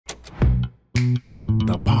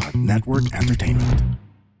Network Entertainment.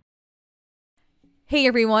 Hey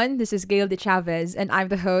everyone, this is Gayle de Chavez, and I'm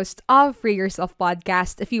the host of Free Yourself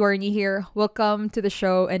Podcast. If you are new here, welcome to the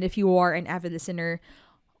show, and if you are an avid listener,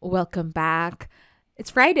 welcome back.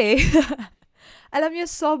 It's Friday. Alam niyo,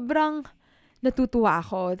 sobrang natutuwa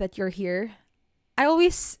ako that you're here. I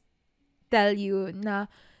always tell you na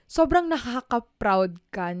sobrang nakaka-proud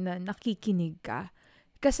ka na nakikinig ka.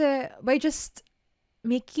 Kasi by just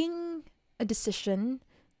making a decision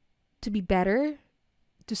to be better,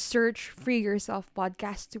 to search Free Yourself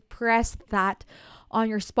Podcast, to press that on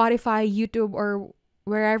your Spotify, YouTube, or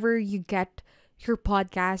wherever you get your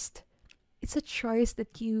podcast, it's a choice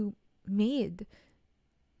that you made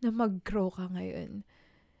na mag-grow ka ngayon.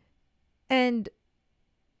 And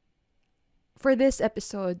for this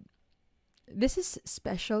episode, this is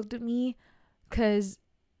special to me because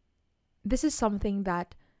this is something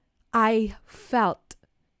that I felt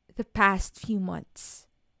the past few months.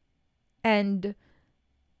 And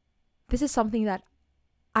this is something that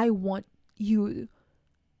I want you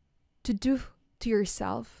to do to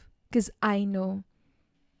yourself because I know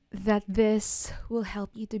that this will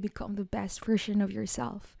help you to become the best version of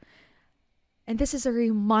yourself. And this is a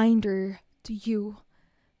reminder to you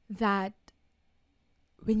that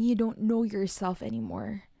when you don't know yourself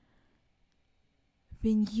anymore,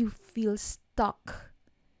 when you feel stuck,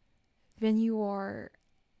 when you are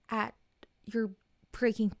at your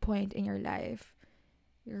breaking point in your life,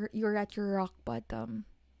 you're at your rock bottom,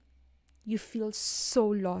 you feel so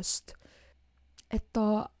lost,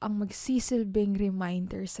 ito ang magsisilbing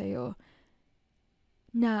reminder sa'yo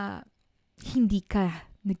na hindi ka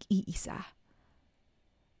nag-iisa.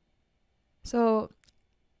 So,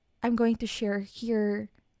 I'm going to share here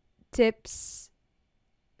tips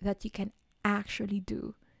that you can actually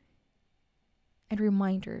do. And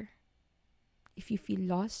reminder, if you feel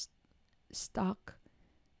lost, stuck,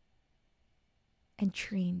 and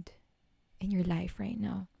trained in your life right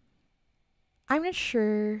now. I'm not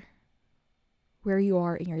sure where you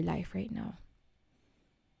are in your life right now.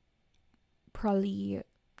 Probably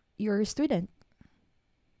you're a student.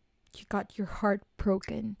 You got your heart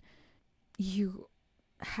broken. You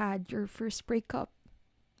had your first breakup.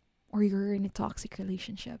 Or you're in a toxic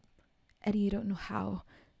relationship and you don't know how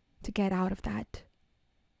to get out of that.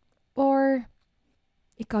 Or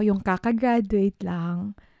ikaw yung kakagraduate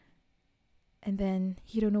lang and then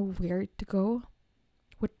you don't know where to go,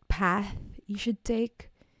 what path you should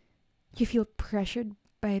take. You feel pressured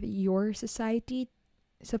by your society,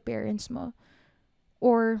 sa parents mo.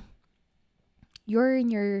 Or you're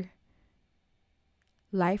in your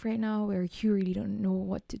life right now where you really don't know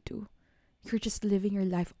what to do. You're just living your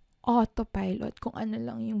life autopilot kung ano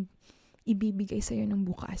lang yung ibibigay sa'yo ng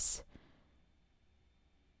bukas.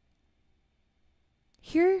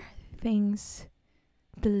 Here are things,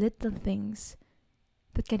 the little things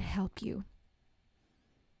that can help you.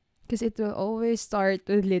 Because it will always start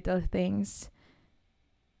with little things.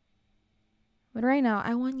 But right now,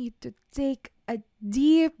 I want you to take a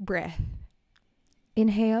deep breath.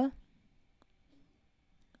 Inhale.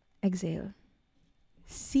 Exhale.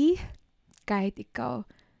 See? Kahit ikaw,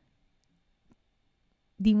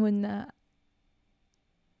 di mo na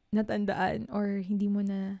natandaan or hindi mo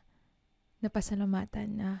na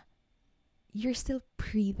napasalamatan na you're still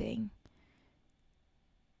breathing.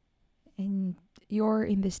 And you're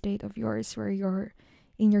in the state of yours where you're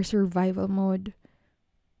in your survival mode.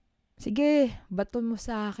 Sige, baton mo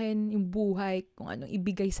sa akin yung buhay, kung anong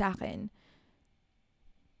ibigay sa akin.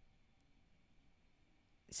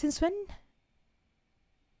 Since when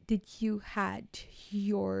did you had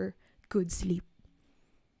your good sleep?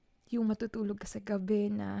 Yung matutulog ka sa gabi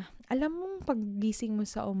na alam mong paggising mo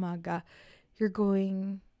sa umaga, you're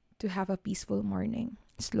going to have a peaceful morning,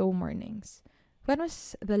 slow mornings. When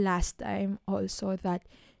was the last time also that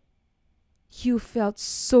you felt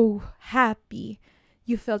so happy,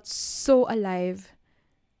 you felt so alive,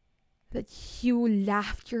 that you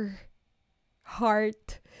laughed your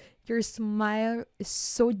heart, your smile is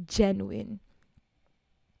so genuine?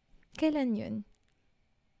 Kailan yun?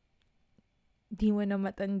 Di mo na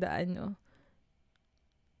matandaan, no?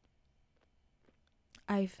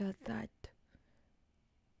 I felt that.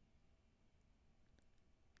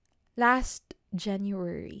 Last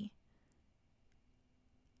January,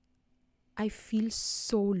 I feel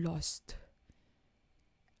so lost.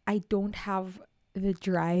 I don't have the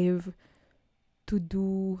drive to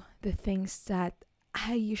do the things that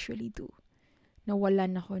I usually do.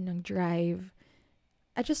 Nawalan ako ng drive.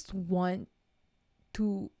 I just want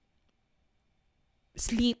to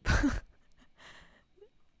sleep.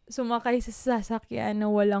 Sumakay sa sasakyan na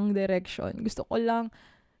walang direksyon. Gusto ko lang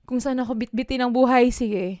Kung saan ako bitbitin ng buhay,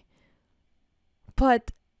 sige.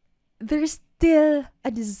 But there's still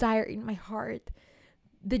a desire in my heart.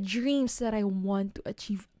 The dreams that I want to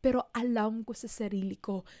achieve. Pero alam ko sa sarili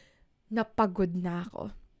ko na pagod na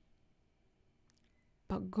ako.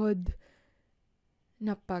 Pagod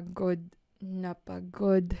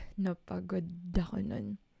ako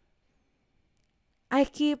nun. I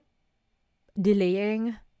keep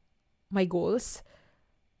delaying my goals.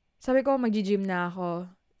 Sabi ko, mag-gym na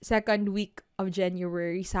ako. Second week of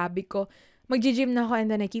January, sabi ko, mag-gym na ako, and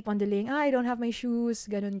then I keep on delaying. I don't have my shoes.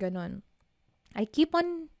 Ganon. I keep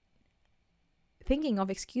on thinking of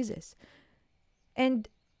excuses. And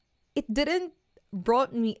it didn't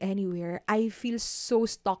brought me anywhere. I feel so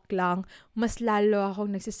stuck lang. Mas lalo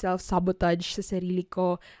akong nagsiself-sabotage sa sarili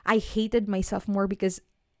ko. I hated myself more because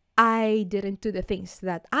I didn't do the things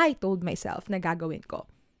that I told myself na gagawin ko.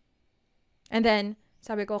 And then,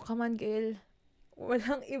 sabi ko, come on, Gayle.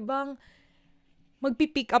 Walang ibang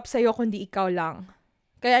magpipick up sa'yo kundi ikaw lang.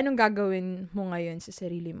 Kaya anong gagawin mo ngayon sa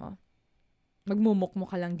sarili mo? Magmumukmo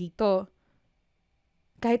ka lang dito.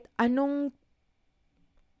 Kahit anong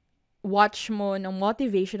watch mo ng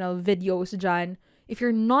motivational videos dyan, if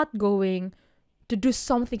you're not going to do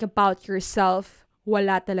something about yourself,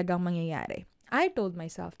 wala talagang mangyayari. I told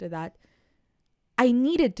myself to that. I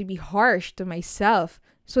needed to be harsh to myself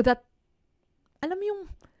so that, alam mo yung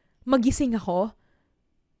magising ako,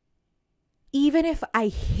 even if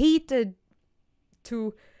I hated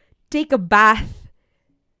to take a bath,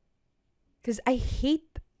 because I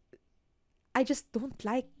just don't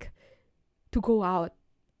like to go out.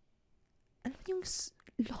 Alam mo yung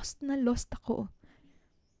lost ako.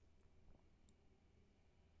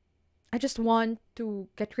 I just want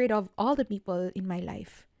to get rid of all the people in my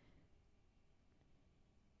life.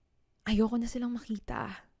 Ayoko na silang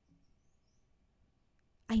makita.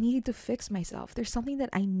 I needed to fix myself. There's something that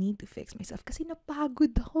I need to fix myself kasi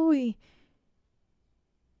napagod ako eh.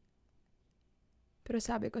 Pero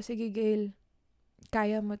sabi ko, sige Gayle,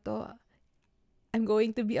 kaya mo to. I'm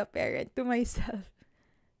going to be a parent to myself.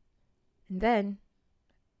 And then,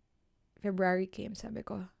 February came, sabi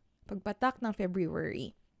ko, pagpatak ng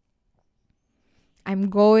February, I'm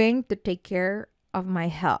going to take care of my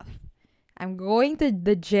health. I'm going to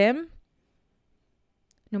the gym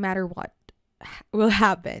no matter what will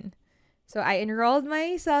happen. So I enrolled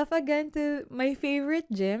myself again to my favorite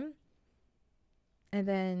gym. And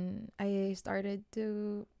then I started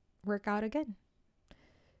to work out again.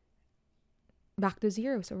 Back to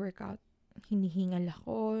zero sa workout. Hinihingal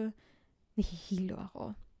ako. Nahihilo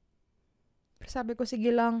ako. Pero sabi ko,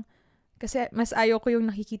 sige lang. Kasi mas ayaw ko yung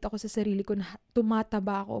nakikita ko sa sarili ko na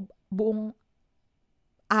tumataba ako buong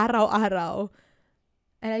araw-araw.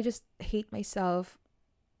 And I just hate myself.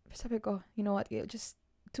 Pero sabi ko, you know what, Gayle, just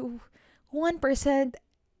do 1%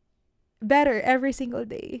 better every single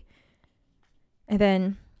day. And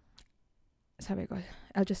then, sabi ko,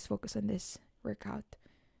 I'll just focus on this workout.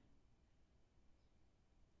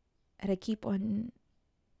 And I keep on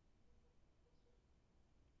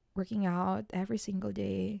working out every single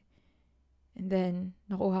day. And then,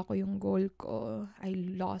 nakuha ko yung goal ko. I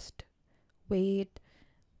lost weight.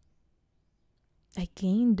 I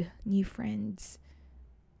gained new friends.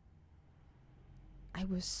 I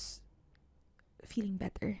was feeling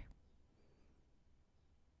better.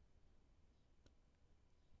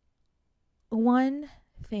 One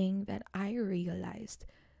thing that I realized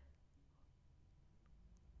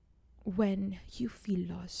when you feel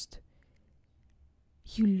lost,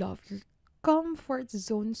 you love your comfort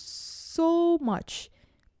zone so much.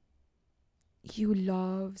 You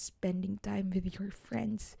love spending time with your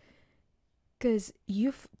friends because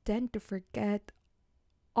you tend to forget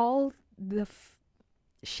all the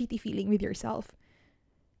shitty feeling with yourself.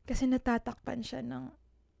 Kasi natatakpan siya ng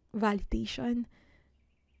validation.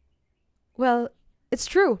 Well, it's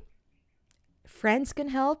true. Friends can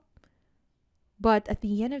help. But at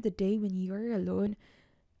the end of the day, when you're alone,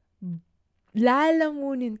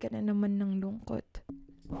 lalamunin ka na naman ng lungkot.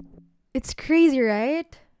 It's crazy,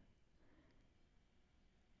 right?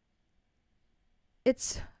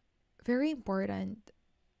 It's very important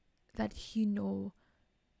that you know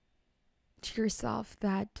to yourself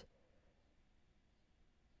that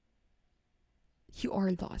you are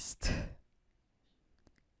lost.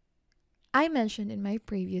 I mentioned in my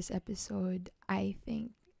previous episode, I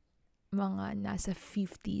think mga nasa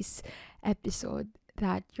 50s episode,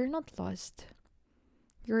 that you're not lost.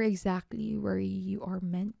 You're exactly where you are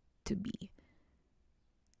meant to be.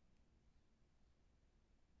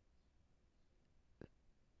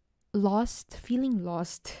 Feeling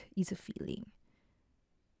lost is a feeling.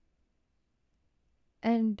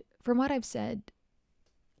 And from what I've said,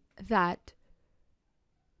 that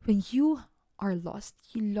when you are lost,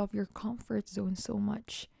 you love your comfort zone so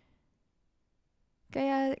much.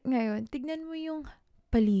 Kaya ngayon, tignan mo yung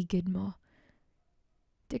paligid mo.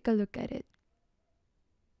 Take a look at it.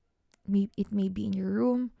 It may be in your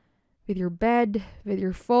room, with your bed, with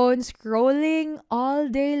your phone, scrolling all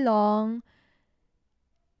day long,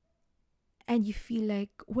 and you feel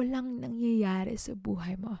like walang nangyayari sa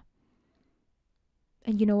buhay mo.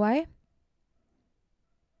 And you know why?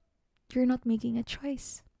 You're not making a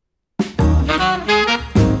choice.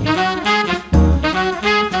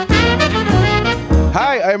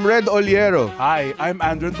 Hi, I'm Red Oliero. Hi, I'm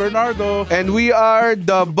Andrew Bernardo. And we are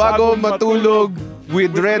the Bago Matulog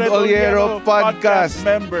with Red Oliero podcast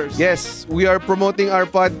members. Yes, we are promoting our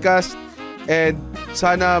podcast and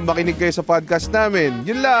sana makinig kayo sa podcast namin.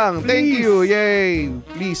 Yun lang. Thank you. Yay.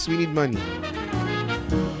 Please, we need money.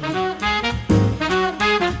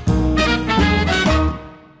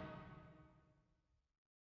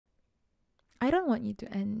 I don't want you to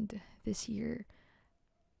end this year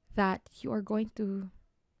that you are going to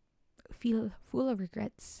feel full of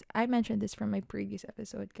regrets. I mentioned this from my previous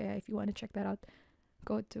episode, kaya if you want to check that out,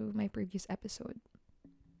 go to my previous episode.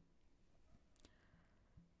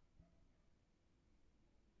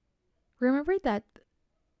 Remember that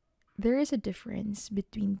there is a difference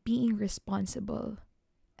between being responsible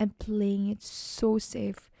and playing it so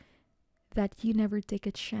safe that you never take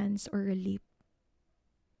a chance or a leap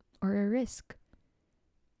or a risk.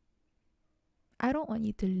 I don't want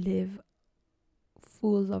you to live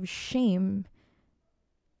full of shame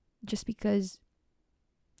just because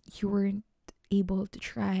you weren't able to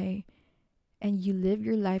try and you live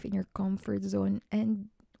your life in your comfort zone and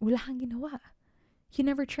wala kang ginawa. You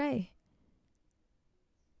never try.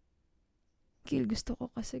 Gayle, gusto ko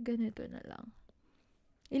kasi ganito na lang.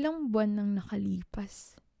 Ilang buwan nang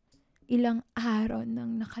nakalipas. Ilang araw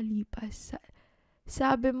nang nakalipas.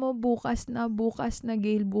 Sabi mo, bukas na,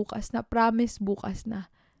 Gayle, bukas na. Promise, bukas na.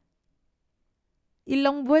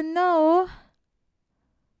 Ilang buwan na, oh.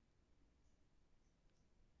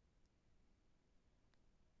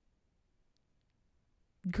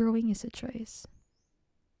 Growing is a choice.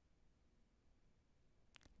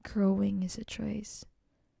 Growing is a choice.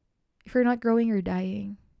 If you're not growing, you're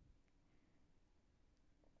dying.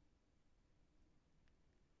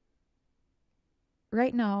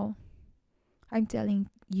 Right now, I'm telling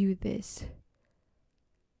you this.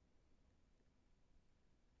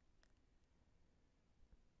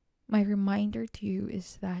 My reminder to you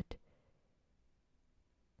is that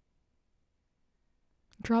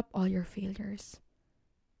drop all your failures.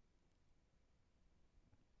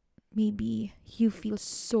 Maybe you feel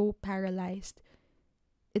so paralyzed.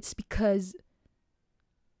 It's because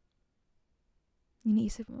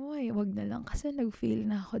iniisip mo, ay, wag na lang kasi nag-fail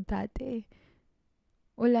na ako dati.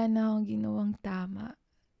 Wala na akong ginawang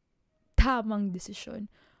tamang desisyon.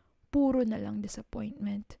 Puro na lang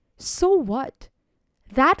disappointment. So what?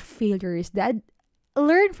 That failure is that.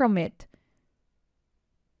 Learn from it.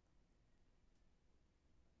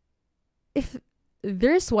 If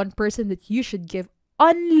there's one person that you should give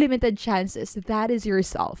unlimited chances, that is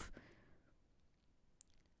yourself.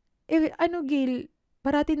 Gayle,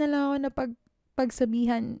 parati na lang ako na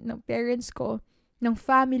pagsabihan ng parents ko, ng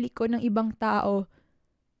family ko, ng ibang tao.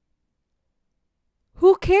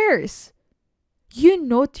 Who cares? You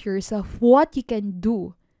know to yourself what you can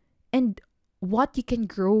do and what you can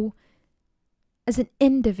grow as an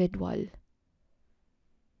individual.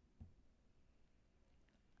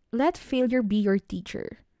 Let failure be your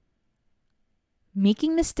teacher.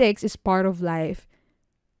 Making mistakes is part of life.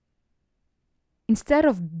 Instead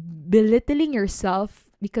of belittling yourself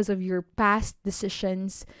because of your past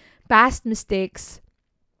decisions, past mistakes,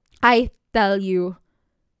 I tell you,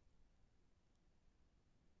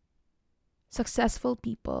 successful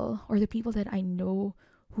people, or the people that I know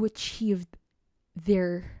who achieved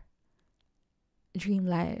their dream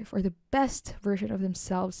life or the best version of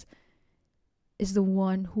themselves, is the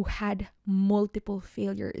one who had multiple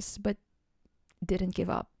failures but didn't give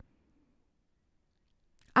up.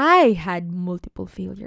 I had multiple failures.